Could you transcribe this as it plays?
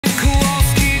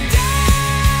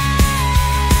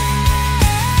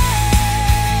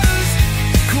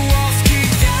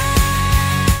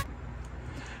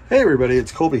Hey everybody,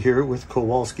 it's Colby here with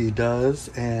Kowalski Does,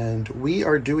 and we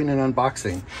are doing an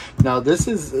unboxing. Now this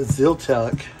is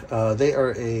Zyltech. They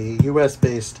are a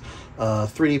US-based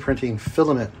 3D printing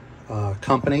filament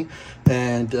company,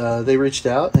 and they reached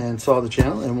out and saw the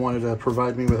channel and wanted to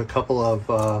provide me with a couple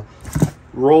of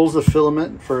rolls of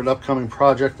filament for an upcoming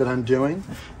project that I'm doing.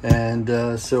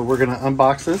 And so we're going to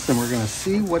unbox this and we're going to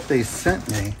see what they sent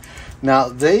me. Now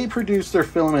they produce their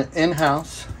filament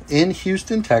in-house in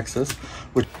Houston, Texas,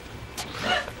 which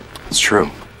it's true,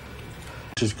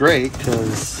 which is great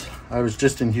because I was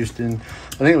just in Houston,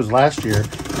 I think it was last year,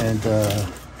 and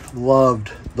loved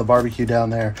the barbecue down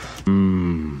there.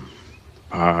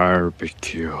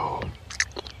 Barbecue.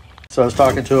 So I was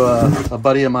talking to a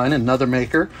buddy of mine, another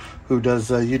maker who does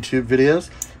YouTube videos,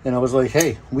 and I was like,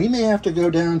 hey, we may have to go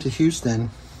down to Houston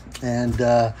and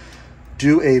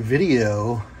do a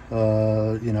video,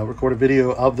 record a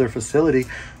video of their facility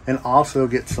and also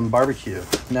get some barbecue.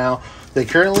 Now, they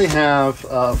currently have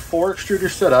 4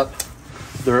 extruders set up.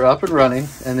 They're up and running,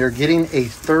 and they're getting a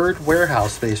 3rd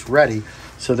warehouse space ready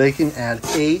so they can add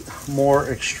 8 more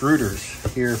extruders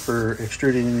here for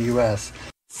extruding in the US.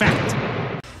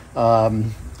 Fact.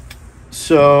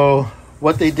 So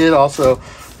what they did also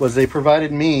was they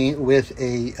provided me with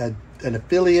an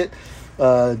affiliate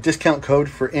discount code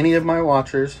for any of my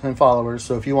watchers and followers.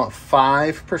 So if you want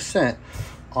 5%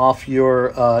 off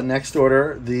your next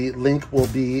order, the link will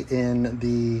be in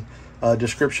the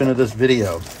description of this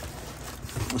video.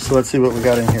 So let's see what we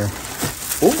got in here.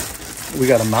 Oh, we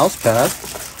got a mouse pad.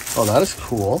 Oh, that is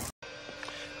cool.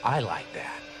 I like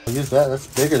that. I'll use that. That's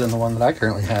bigger than the one that I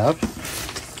currently have.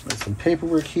 There's some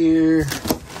paperwork here.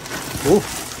 Oh,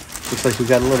 looks like we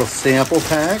got a little sample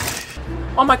pack.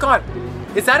 Oh my God,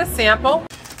 is that a sample?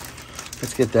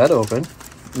 Let's get that open.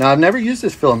 Now, I've never used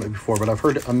this filament before, but I've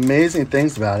heard amazing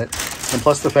things about it. And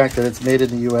plus the fact that it's made in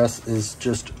the US is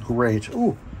just great.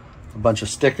 Ooh, a bunch of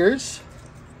stickers.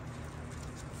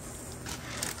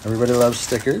 Everybody loves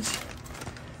stickers.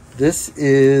 This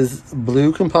is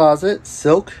blue composite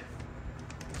silk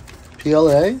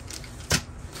PLA.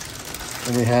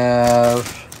 And we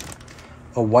have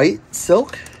a white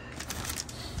silk.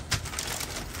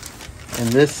 And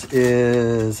this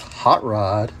is hot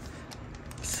rod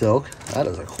silk. That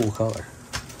is a cool color.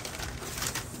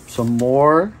 Some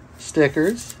more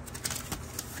stickers.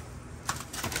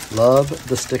 Love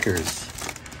the stickers.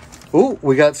 Ooh,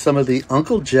 we got some of the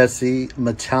Uncle Jesse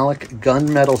metallic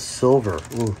gunmetal silver.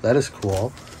 Ooh, that is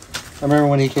cool. I remember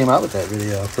when he came out with that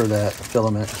video for that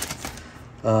filament.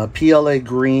 PLA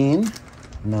green.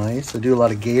 Nice. I do a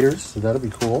lot of gators, so that'll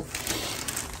be cool.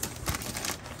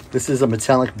 This is a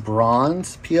metallic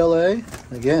bronze PLA.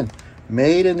 Again,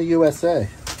 made in the USA.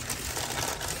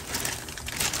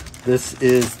 This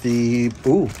is the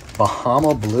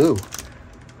Bahama blue.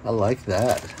 I like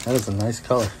that. That is a nice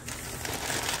color.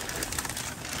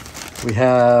 We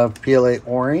have PLA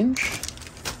orange.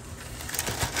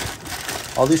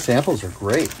 All these samples are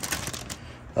great.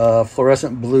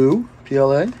 Fluorescent blue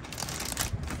PLA.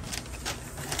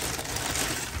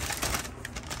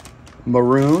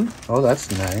 Maroon. Oh, that's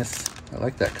nice. I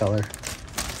like that color.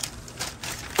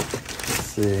 Let's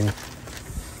see.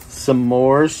 Some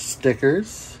more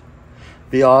stickers.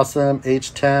 Be Awesome,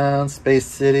 H-Town, Space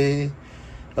City,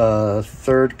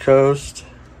 Third Coast,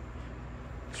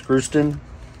 Screwston,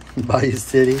 Bayou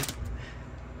City,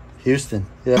 Houston.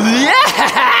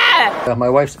 Yeah! My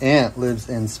wife's aunt lives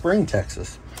in Spring,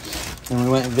 Texas. And we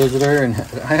went and visited her, and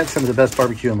I had some of the best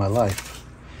barbecue in my life.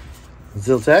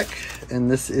 Zyltech,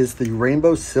 and this is the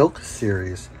Rainbow Silk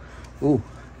series. Ooh,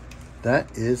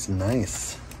 that is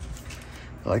nice.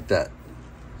 I like that.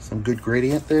 Some good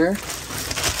gradient there.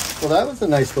 Well, that was a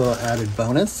nice little added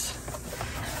bonus.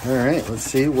 All right, let's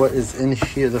see what is in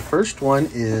here. The first one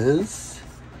is,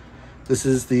 this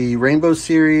is the Rainbow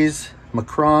Series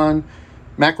Macron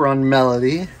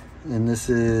Melody, and this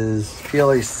is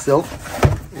PLA Silk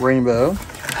Rainbow.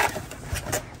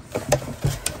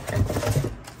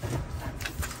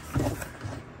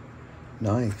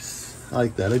 Nice. I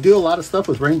like that. I do a lot of stuff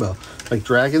with rainbow, like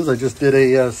dragons. I just did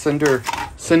a cinder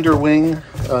wing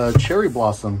cherry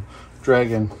blossom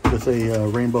dragon with a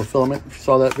rainbow filament. If you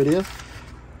saw that video.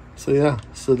 So yeah,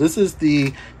 so this is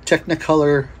the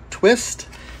Technicolor Twist,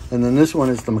 and then this one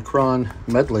is the Macron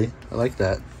Medley. I like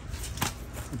that.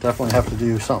 Definitely have to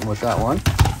do something with that one.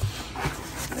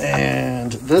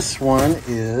 And this one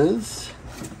is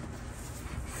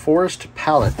Forest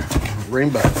Palette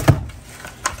Rainbow.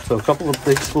 So a couple of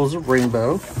big spools of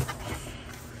rainbow.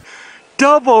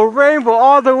 Double rainbow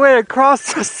all the way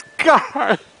across the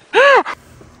sky.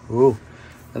 Ooh,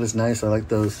 that is nice. I like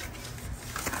those.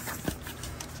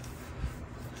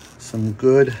 Some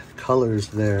good colors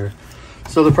there.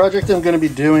 So the project I'm going to be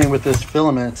doing with this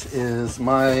filament is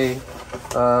my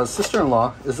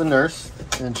sister-in-law is a nurse,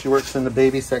 and she works in the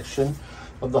baby section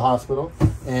of the hospital.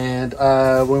 And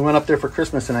we went up there for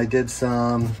Christmas, and I did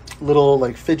some little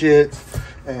like fidgets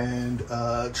and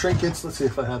trinkets. Let's see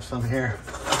if I have some here.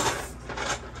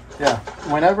 Yeah,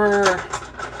 whenever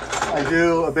I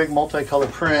do a big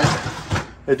multicolored print,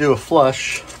 I do a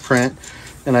flush print,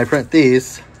 and I print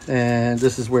these, and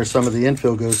this is where some of the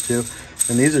infill goes to,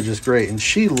 and these are just great. And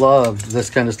she loved this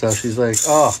kind of stuff. She's like,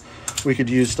 oh, we could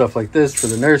use stuff like this for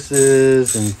the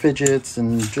nurses and fidgets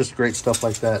and just great stuff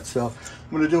like that. So I'm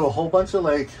going to do a whole bunch of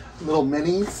like little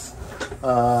minis,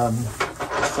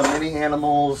 some mini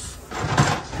animals,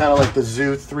 kind of like the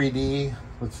zoo 3D.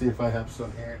 Let's see if I have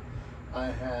some here. I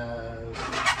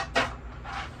have,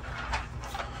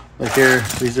 like here,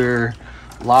 these are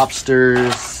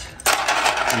lobsters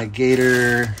and a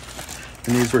gator,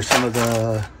 and these were some of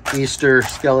the Easter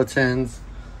skeletons.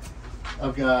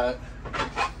 I've got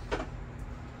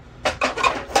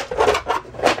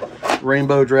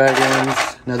rainbow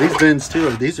dragons. Now these bins too,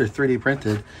 these are 3D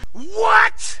printed.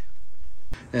 What?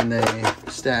 And they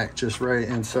stack just right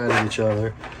inside of each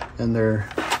other, and they're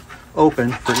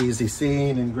open for easy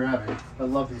seeing and grabbing. I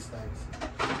love these things.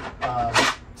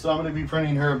 So I'm going to be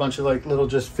printing her a bunch of like little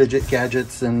just fidget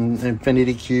gadgets and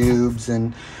infinity cubes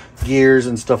and gears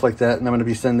and stuff like that, and I'm going to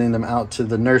be sending them out to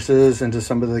the nurses and to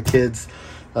some of the kids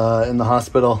in the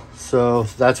hospital. So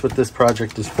that's what this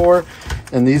project is for,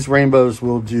 and these rainbows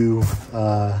will do,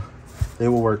 they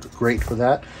will work great for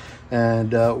that.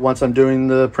 And once I'm doing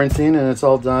the printing and it's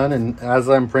all done, and as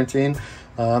I'm printing,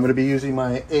 I'm going to be using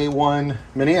my A1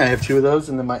 Mini. I have 2 of those,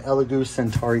 and then my Elegoo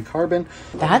Centauri Carbon.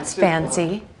 That's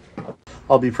fancy.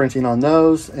 I'll be printing on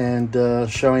those and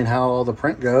showing how all the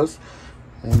print goes.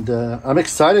 And I'm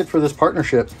excited for this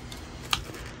partnership.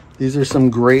 These are some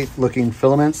great looking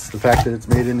filaments. The fact that it's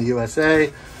made in the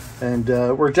USA. And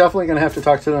we're definitely going to have to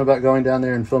talk to them about going down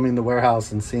there and filming the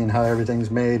warehouse and seeing how everything's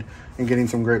made and getting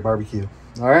some great barbecue.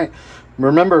 All right.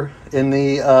 Remember, in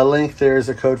the link, there's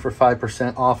a code for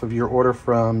 5% off of your order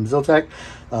from Zyltech.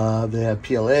 They have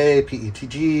PLA,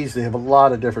 PETGs. They have a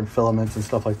lot of different filaments and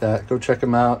stuff like that. Go check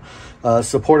them out.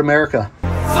 Support America.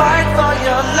 Fight for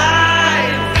your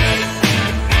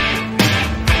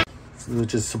life.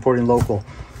 Which is supporting local.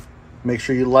 Make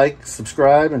sure you like,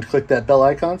 subscribe, and click that bell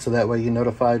icon so that way you're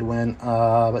notified when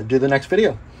I do the next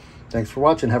video. Thanks for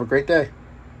watching. Have a great day.